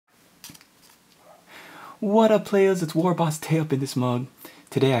What up, players? It's Warboss Tay up in this mug.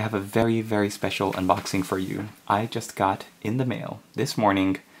 Today I have a very special unboxing for you. I just got in the mail this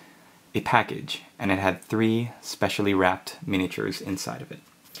morning a package, and it had 3 specially wrapped miniatures inside of it.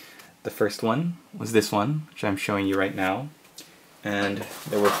 The first one was this one, which I'm showing you right now, and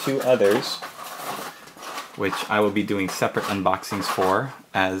there were 2 others, which I will be doing separate unboxings for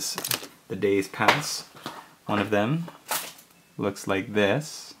as the days pass. One of them looks like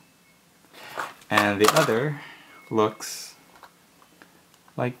this, and the other looks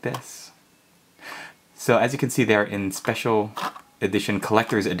like this. So as you can see, they're in special edition,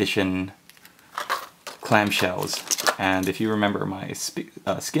 collector's edition clamshells. And if you remember my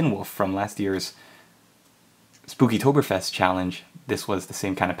Skin Wolf from last year's Spookytoberfest challenge, this was the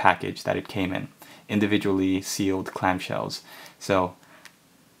same kind of package that it came in. Individually sealed clamshells. So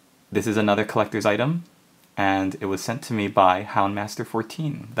this is another collector's item, and it was sent to me by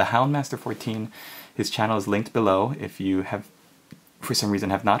Houndmaster14. The Houndmaster14, his channel is linked below if you have, for some reason,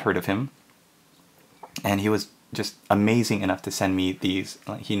 have not heard of him. And he was just amazing enough to send me these.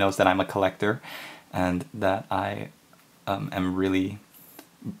 He knows that I'm a collector and that I am really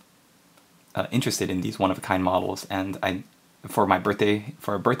interested in these one-of-a-kind models. And for a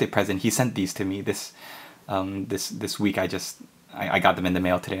birthday present, he sent these to me this week. I got them in the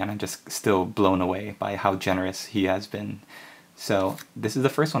mail today, and I'm just still blown away by how generous he has been. So this is the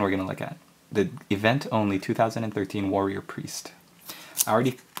first one we're going to look at. The event-only 2013 Warrior Priest. I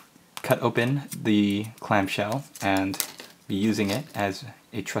already cut open the clamshell and be using it as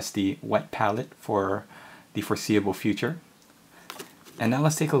a trusty wet palette for the foreseeable future. And now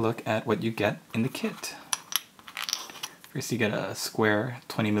let's take a look at what you get in the kit. First you get a square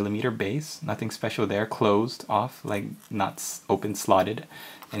 20mm base, nothing special there, closed off, like not open slotted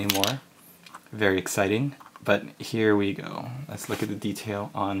anymore. Very exciting, but here we go. Let's look at the detail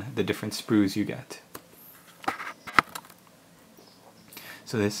on the different sprues you get.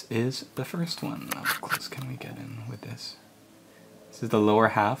 So this is the first one. How close can we get in with this? This is the lower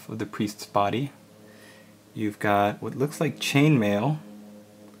half of the priest's body. You've got what looks like chainmail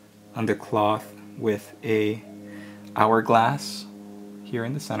undercloth with a hourglass here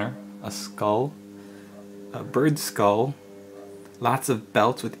in the center, a skull, a bird skull, lots of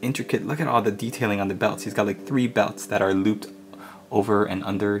belts with intricate, look at all the detailing on the belts. He's got like 3 belts that are looped over and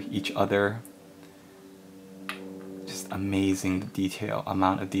under each other. Just amazing detail,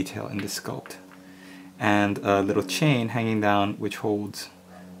 amount of detail in the sculpt. And a little chain hanging down which holds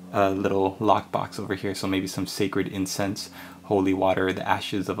a little lockbox over here, so maybe some sacred incense, holy water, the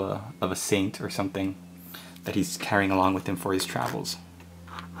ashes of a saint or something that he's carrying along with him for his travels.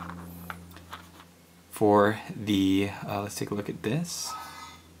 For the, let's take a look at this.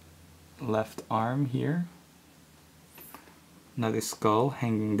 Left arm here. Another skull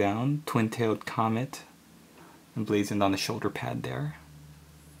hanging down, twin-tailed comet emblazoned on the shoulder pad there.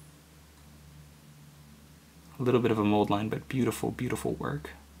 A little bit of a mold line, but beautiful work.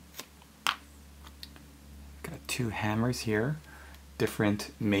 Got 2 hammers here,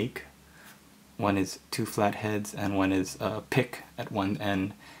 different make. One is 2 flat heads, and one is a pick at one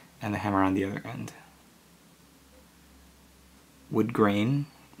end and the hammer on the other end. Wood grain,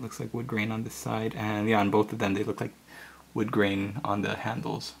 looks like wood grain on this side, and yeah, on both of them they look like wood grain on the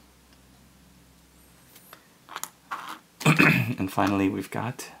handles. And finally we've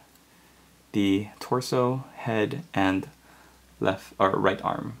got the torso, head, and left or right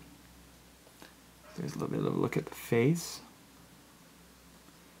arm. There's a little bit of a look at the face.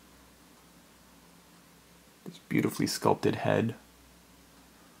 This beautifully sculpted head.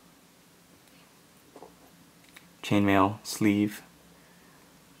 Chainmail sleeve.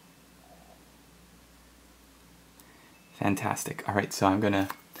 Fantastic. Alright, so I'm going to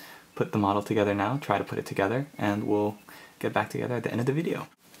put the model together now, try to put it together, and we'll get back together at the end of the video.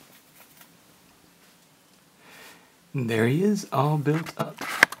 There he is, all built up.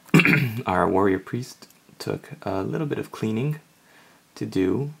 Our warrior priest took a little bit of cleaning to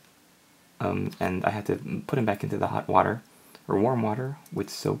do. And I had to put him back into the hot water, or warm water,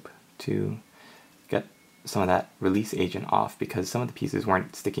 with soap to get some of that release agent off, because some of the pieces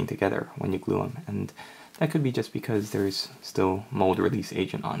weren't sticking together when you glue them, and that could be just because there's still mold release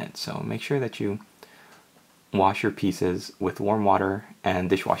agent on it. So make sure that you wash your pieces with warm water and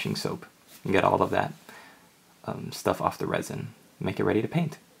dishwashing soap and get all of that stuff off the resin. Make it ready to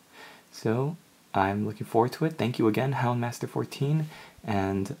paint. So I'm looking forward to it. Thank you again, Houndmaster14,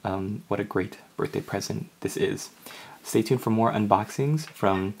 and what a great birthday present this is. Stay tuned for more unboxings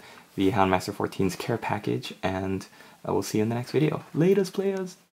from the Houndmaster14's care package, and I will see you in the next video. Laters, players!